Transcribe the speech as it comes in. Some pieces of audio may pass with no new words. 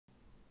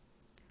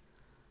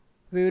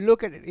We will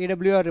look at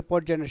AWR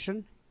report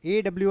generation.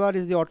 AWR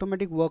is the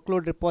automatic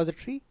workload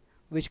repository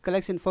which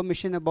collects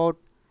information about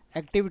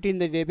activity in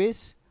the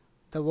database,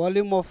 the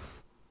volume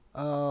of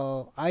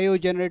IO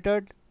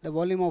generated, the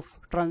volume of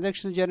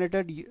transactions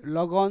generated,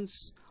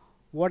 logons,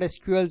 what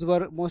SQLs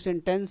were most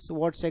intense,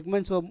 what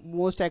segments were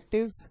most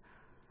active,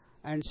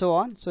 and so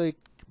on. So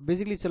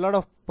basically it's a lot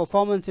of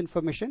performance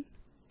information.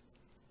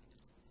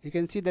 You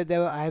can see that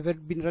I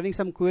have been running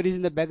some queries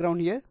in the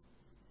background here.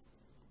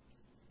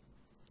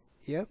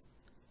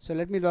 So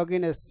let me log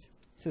in as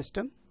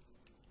system.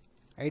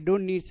 I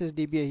don't need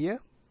sysdba here.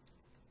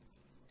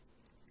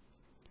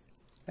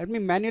 Let me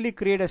manually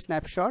create a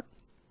snapshot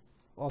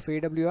of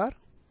AWR.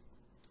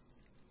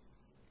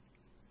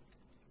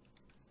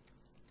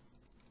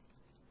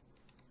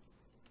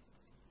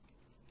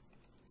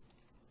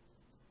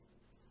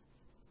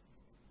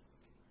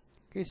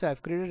 Okay, so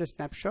I've created a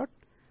snapshot,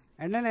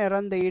 and then I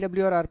run the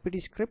AWR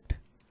RPT script,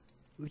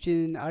 which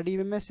is in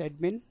RDMS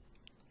admin.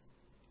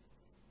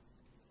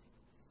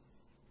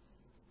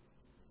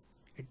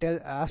 It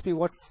asks me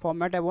what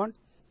format I want.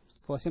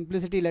 For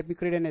simplicity, let me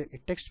create a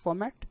text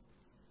format.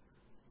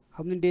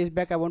 How many days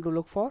back I want to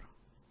look for.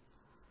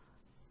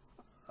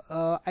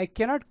 I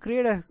cannot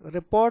create a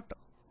report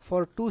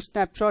for two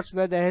snapshots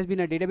where there has been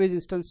a database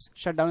instance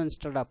shut down and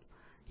started up.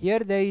 Here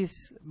there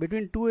is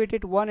between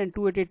 2881 and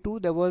 2882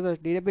 there was a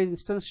database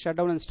instance shut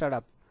down and started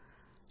up.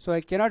 So I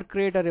cannot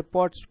create a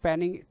report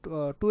spanning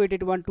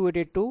 2881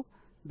 2882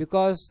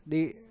 because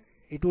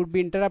it would be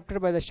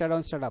interrupted by the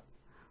shutdown startup.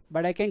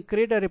 But I can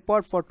create a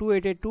report for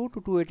 2882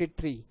 to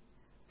 2883,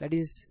 that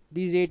is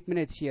these 8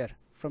 minutes here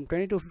from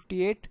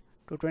 2258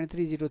 to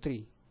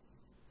 2303.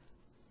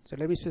 So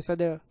let me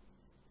specify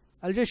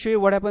I'll just show you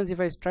what happens if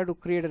I try to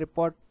create a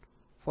report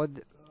for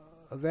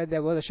where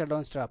there was a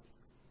shutdown startup.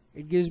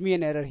 It gives me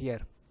an error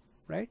here,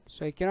 right?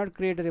 So I cannot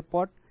create a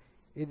report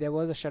if there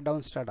was a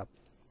shutdown startup.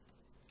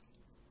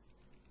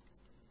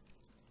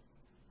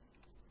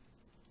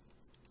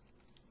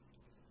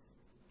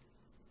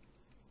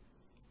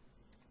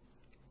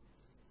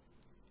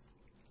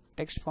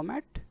 Text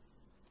format,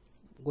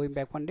 going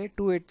back one day,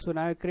 so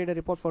now I create a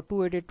report for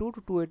 2882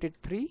 to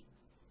 2883.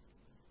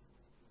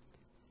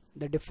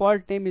 The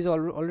default name is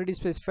already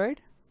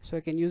specified, so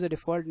I can use the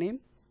default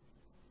name,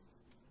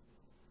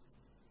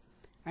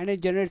 and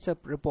it generates a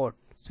report.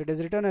 So it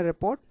has written a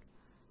report.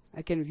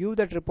 I can view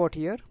that report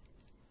here.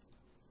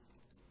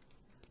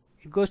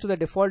 It goes to the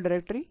default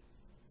directory.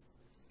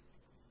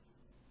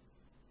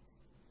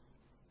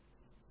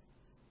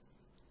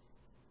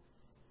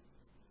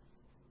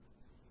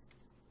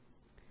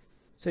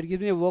 So it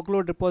gives me a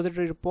workload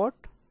repository report.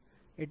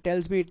 It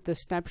tells me the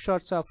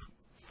snapshots of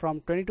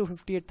from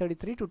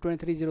 2258.33 to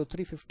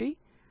 2303.50.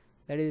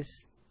 That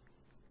is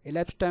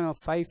elapsed time of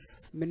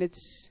 5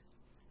 minutes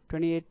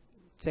 28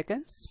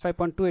 seconds,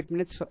 5.28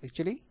 minutes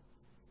actually.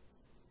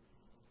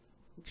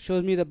 It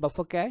shows me the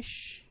buffer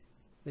cache,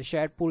 the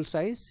shared pool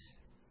size.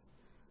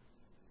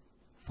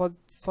 For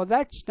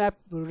that snap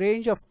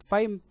range of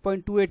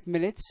 5.28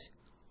 minutes,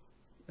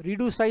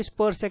 redo size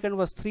per second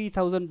was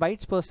 3000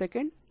 bytes per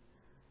second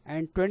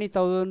and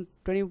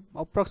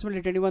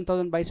approximately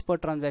 21,000 bytes per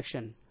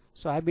transaction.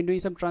 So I have been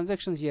doing some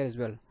transactions here as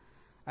well.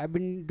 I have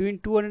been doing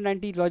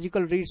 290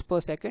 logical reads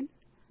per second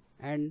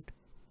and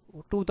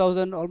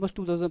 2000, almost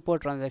 2000 per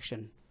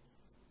transaction.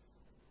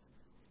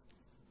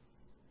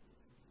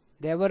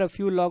 There were a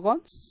few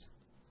logons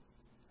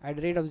at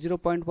a rate of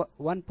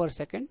 0.1 per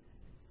second.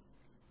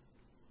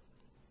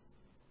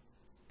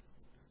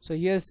 So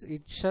here's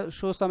it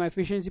shows some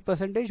efficiency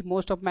percentage.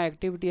 Most of my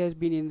activity has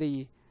been in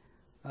the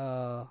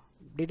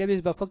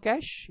database buffer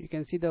cache. You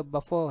can see the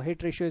buffer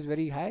hit ratio is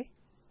very high.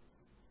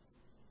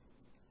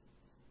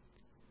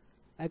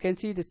 I can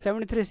see the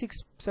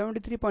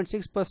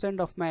 73.6%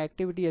 of my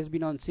activity has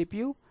been on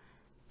CPU.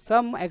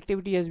 Some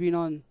activity has been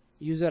on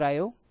user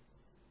IO,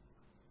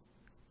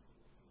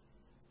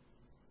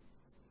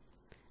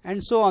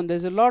 and so on.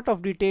 There's a lot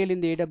of detail in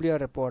the AWR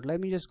report.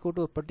 Let me just go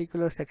to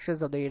particular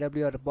sections of the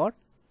AWR report.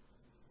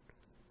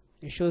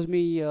 It shows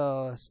me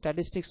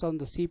statistics on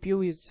the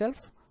CPU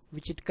itself,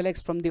 which it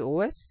collects from the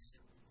OS.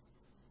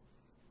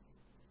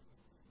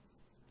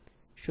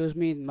 Shows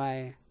me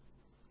my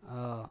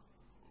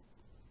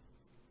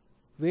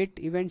wait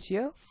events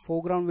here,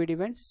 foreground wait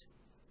events,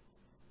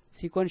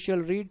 sequential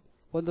read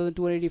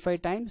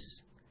 1285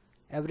 times,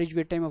 average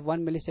wait time of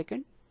 1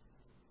 millisecond.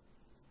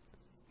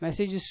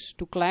 Messages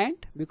to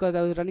client, because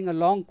I was running a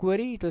long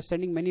query, it was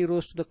sending many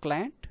rows to the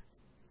client,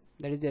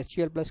 that is the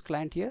SQL plus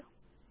client here.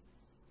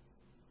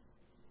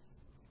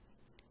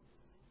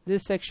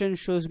 This section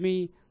shows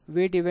me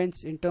wait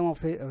events in terms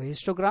of a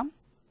histogram.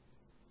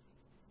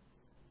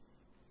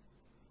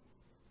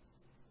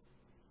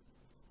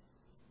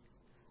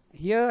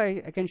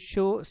 Here I can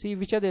see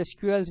which are the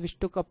SQLs which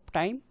took up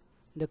time,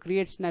 the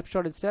create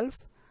snapshot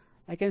itself.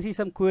 I can see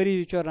some queries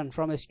which are run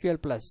from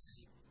SQL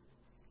plus.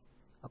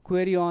 A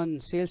query on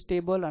sales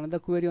table, another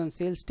query on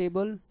sales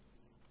table.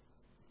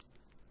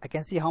 I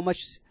can see how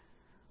much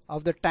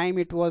of the time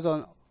it was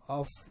on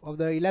of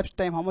the elapsed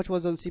time, how much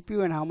was on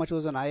CPU and how much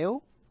was on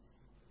IO.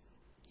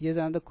 Here's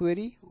another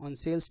query on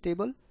sales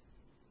table.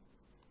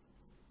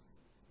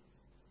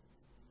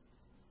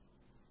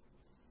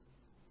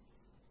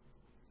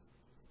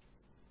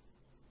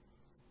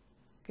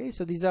 Okay,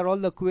 so these are all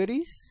the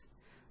queries.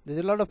 There's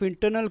a lot of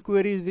internal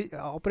queries,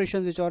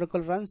 operations which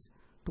Oracle runs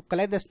to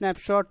collect the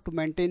snapshot to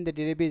maintain the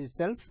database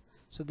itself.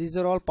 So these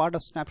are all part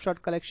of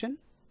snapshot collection.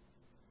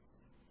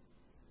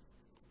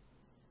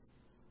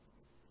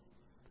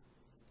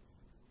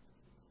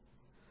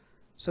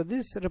 So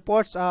these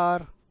reports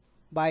are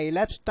by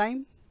elapsed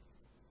time.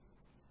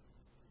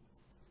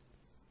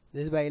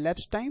 This is by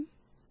elapsed time.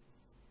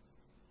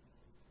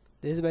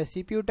 This is by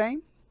CPU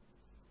time.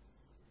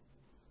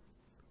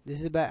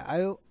 This is by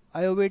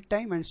IO wait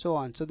time, and so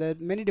on. So there are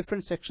many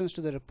different sections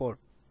to the report.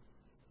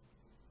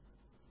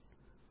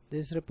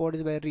 This report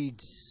is by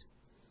reads.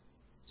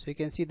 So you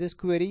can see this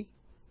query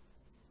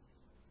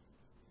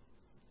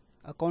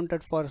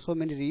accounted for so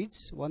many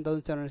reads,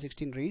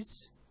 1716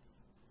 reads.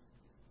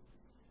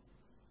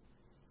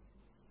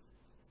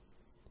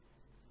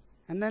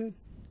 And then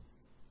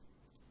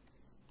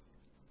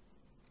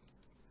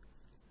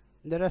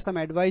there are some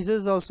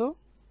advisors also.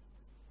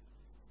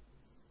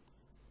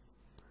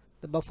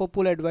 The buffer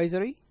pool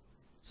advisory.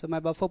 So my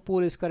buffer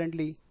pool is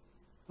currently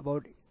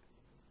about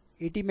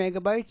 80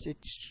 megabytes. It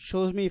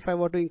shows me if I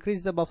were to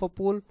increase the buffer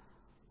pool,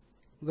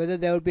 whether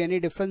there would be any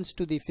difference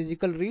to the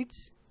physical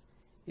reads.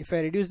 If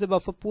I reduce the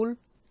buffer pool,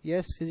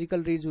 yes, physical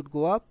reads would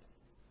go up,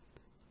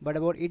 but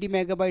about 80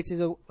 megabytes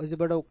is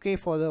about okay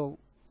for the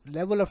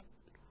level of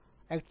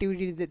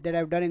activity that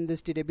I've done in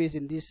this database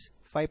in this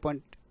 5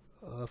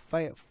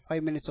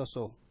 minutes or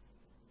so.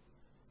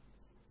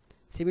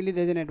 Similarly,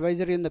 there's an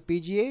advisory on the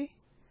PGA.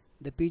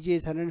 The PGA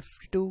is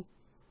 152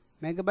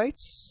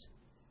 megabytes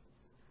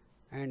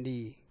and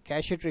the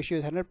cache hit ratio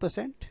is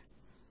 100%.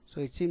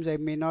 So it seems I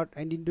do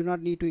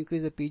not need to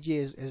increase the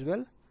PGA as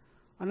well.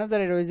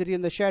 Another advisory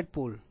on the shared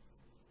pool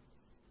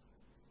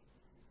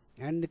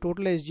and the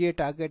total SGA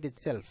target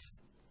itself.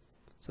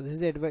 So this is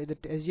the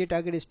SGA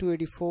target is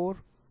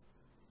 284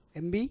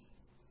 MB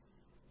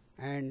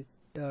and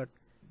the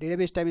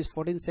database time is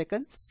 14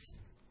 seconds.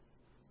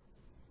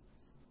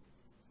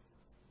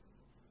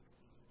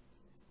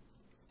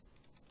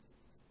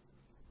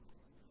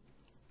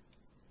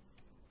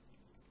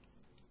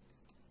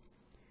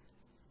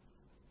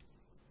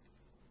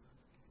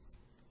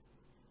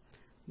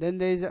 Then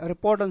there is a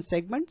report on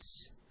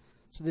segments.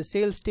 So the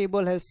sales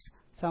table has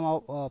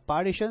some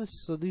partitions.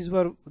 So these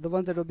were the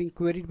ones that were being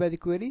queried by the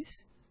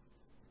queries.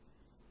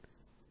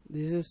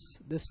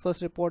 This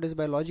first report is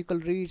by logical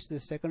reads, the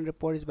second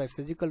report is by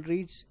physical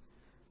reads,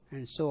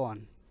 and so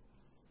on.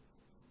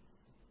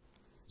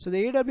 So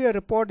the AWR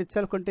report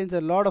itself contains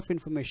a lot of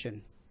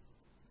information.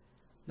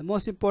 The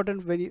most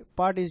important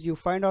part is you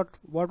find out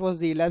what was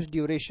the elapsed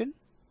duration,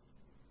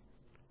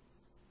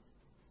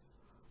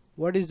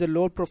 what is the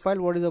load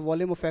profile, what is the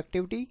volume of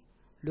activity,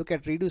 look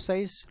at redo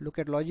size, look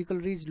at logical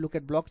reads, look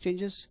at block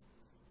changes,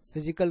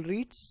 physical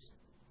reads,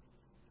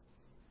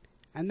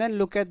 and then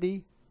look at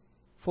the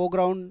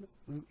foreground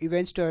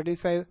events to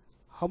identify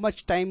how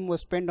much time was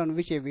spent on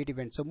which await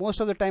event. So most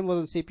of the time was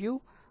on CPU,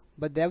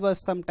 but there was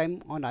some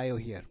time on IO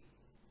here.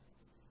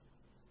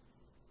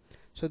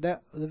 So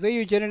the way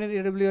you generate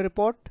an AWR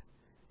report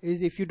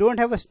is, if you don't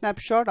have a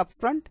snapshot up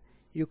front,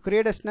 you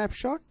create a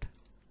snapshot.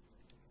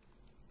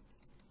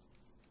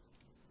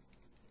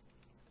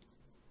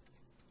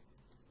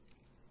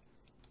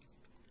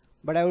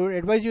 But I would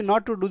advise you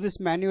not to do this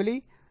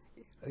manually.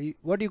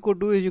 What you could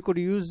do is you could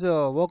use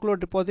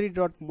workload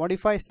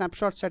repository.modify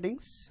snapshot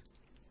settings.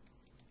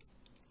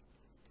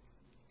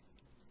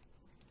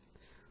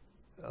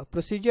 A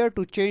procedure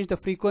to change the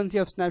frequency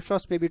of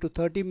snapshots maybe to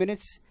 30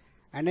 minutes,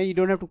 and then you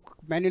don't have to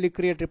manually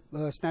create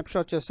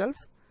snapshots yourself.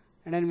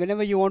 And then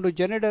whenever you want to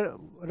generate a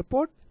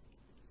report,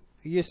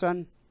 you just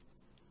run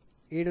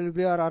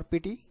AWR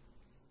RPT.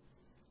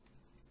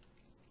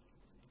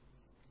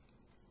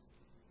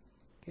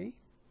 Okay.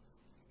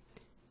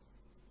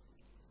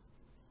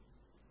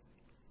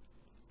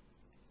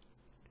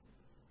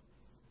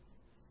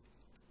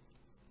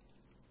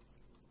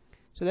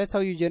 So that's how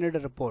you generate a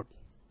report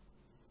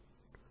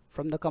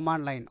from the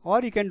command line,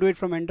 or you can do it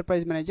from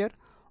Enterprise Manager,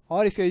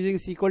 or if you're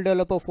using SQL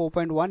Developer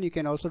 4.1, you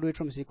can also do it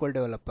from SQL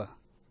Developer.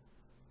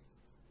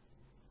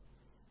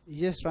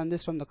 You just run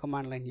this from the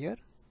command line here,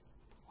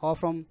 or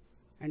from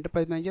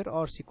Enterprise Manager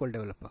or SQL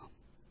Developer.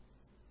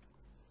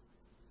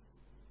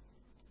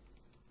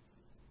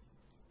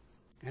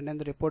 And then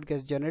the report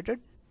gets generated.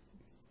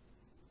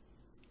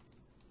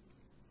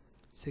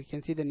 So you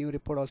can see the new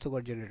report also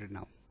got generated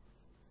now.